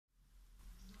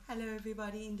Hello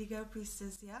everybody, Indigo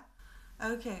Priestess here.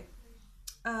 Okay,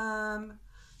 um,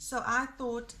 so I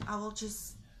thought I will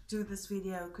just do this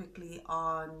video quickly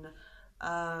on,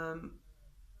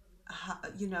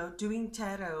 doing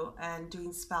tarot and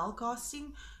doing spell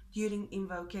casting during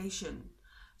invocation.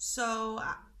 So,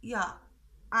 yeah,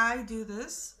 I do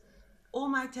this. All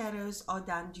my tarots are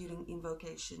done during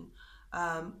invocation.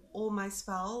 All my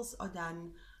spells are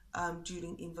done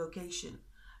during invocation.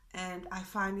 And I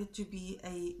find it to be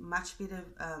a much better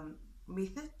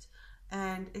method,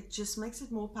 and it just makes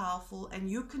it more powerful, and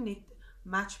you connect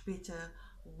much better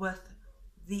with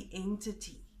the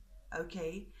entity.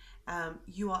 Okay,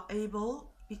 you are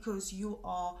able, because you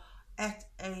are at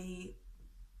a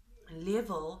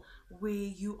level where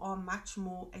you are much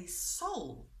more a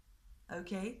soul.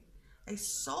 Okay, a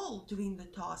soul doing the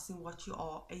task in what you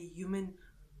are a human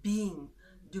being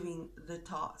doing the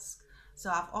task. So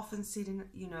I've often said,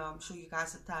 I'm sure you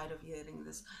guys are tired of hearing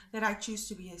this, that I choose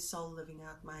to be a soul living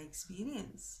out my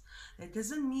experience. That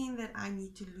doesn't mean that I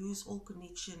need to lose all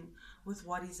connection with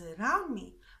what is around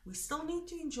me. We still need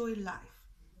to enjoy life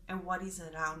and what is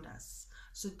around us.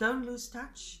 So don't lose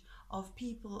touch of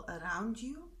people around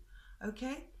you.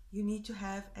 Okay, you need to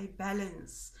have a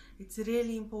balance. It's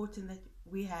really important that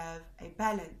we have a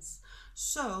balance.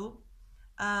 So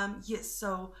yes,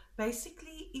 so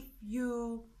basically, if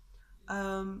you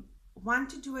want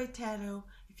to do a tarot,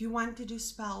 if you want to do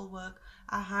spell work,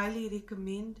 I highly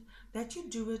recommend that you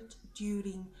do it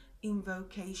during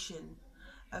invocation.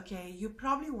 Okay, you're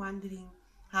probably wondering,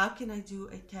 how can I do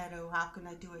a tarot, how can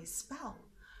I do a spell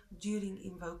during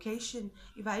invocation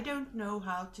if I don't know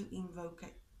how to invoke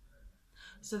it?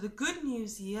 So the good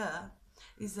news here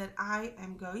is that I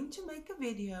am going to make a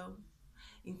video,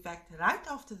 in fact right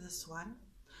after this one,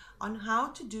 on how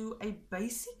to do a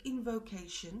basic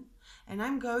invocation, and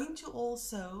I'm going to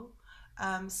also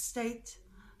state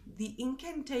the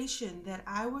incantation that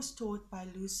I was taught by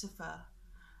Lucifer.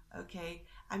 Okay,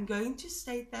 I'm going to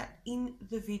state that in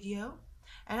the video,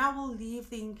 and I will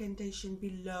leave the incantation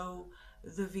below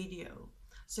the video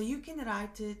so you can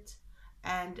write it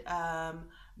and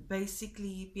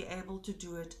basically be able to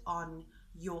do it on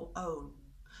your own.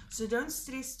 So don't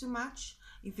stress too much.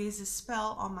 If there's a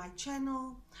spell on my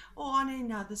channel or on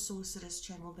another sorceress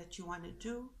channel that you want to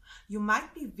do, you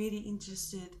might be very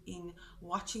interested in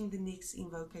watching the next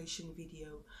invocation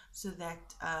video so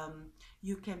that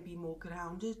you can be more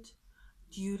grounded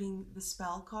during the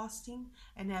spell casting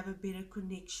and have a better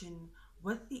connection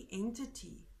with the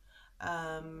entity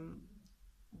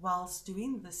whilst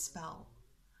doing the spell.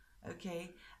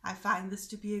 Okay, I find this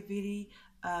to be a very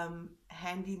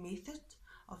handy method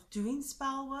of doing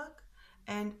spell work,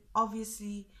 and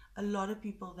obviously a lot of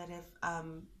people that have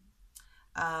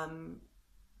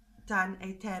done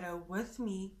a tarot with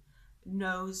me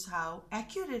knows how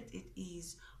accurate it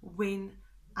is when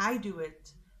I do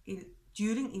it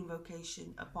during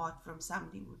invocation, apart from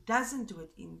somebody who doesn't do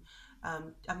it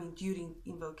during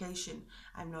invocation.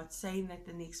 I'm not saying that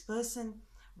the next person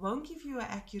won't give you an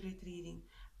accurate reading.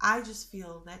 I just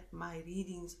feel that my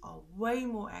readings are way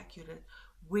more accurate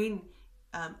when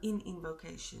in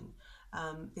invocation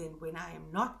than when I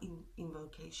am not in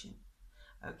invocation.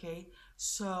 Okay,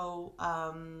 so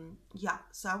yeah,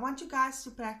 so I want you guys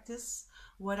to practice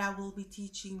what I will be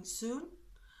teaching soon.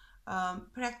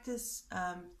 Practice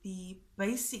the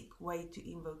basic way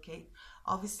to invocate.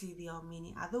 Obviously there are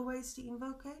many other ways to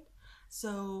invocate,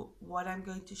 so what I'm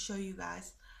going to show you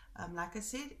guys, like I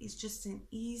said, is just an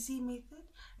easy method.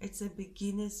 It's a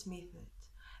beginner's method,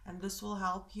 and this will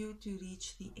help you to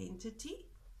reach the entity,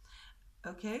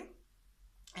 okay,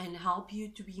 and help you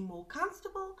to be more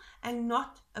comfortable and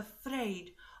not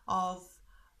afraid of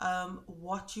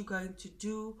what you're going to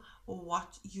do or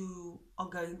what you are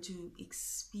going to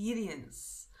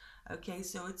experience. Okay,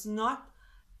 so it's not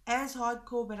as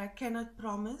hardcore, but I cannot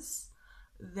promise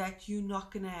that you're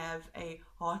not going to have a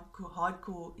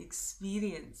hardcore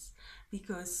experience,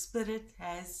 because spirit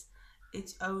has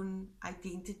its own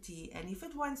identity, and if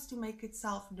it wants to make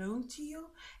itself known to you,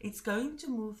 it's going to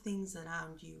move things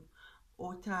around you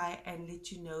or try and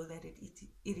let you know that it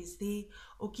is there,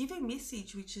 or give a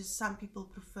message, which is some people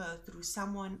prefer through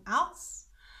someone else.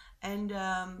 And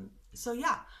so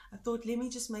yeah, I thought, let me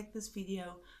just make this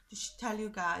video to tell you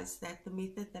guys that the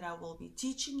method that I will be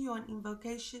teaching you on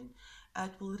invocation,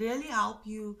 it will really help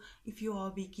you if you are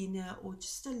a beginner or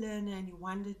just a learner and you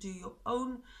want to do your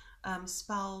own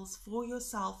spells for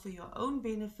yourself, for your own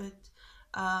benefit.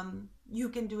 You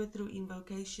can do it through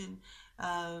invocation.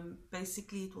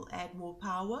 Basically it will add more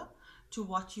power to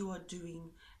what you are doing,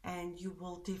 and you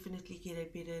will definitely get a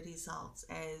better results,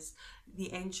 as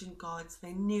the ancient gods,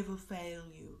 they never fail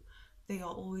you They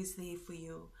are always there for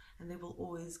you and they will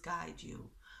always guide you.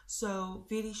 So,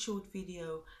 very short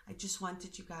video. I just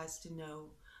wanted you guys to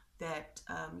know that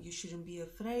you shouldn't be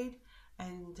afraid.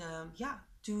 And yeah,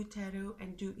 do tarot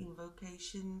and do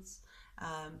invocations.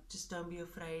 Just don't be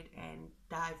afraid and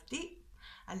dive deep.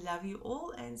 I love you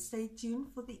all and stay tuned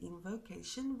for the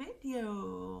invocation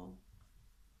video.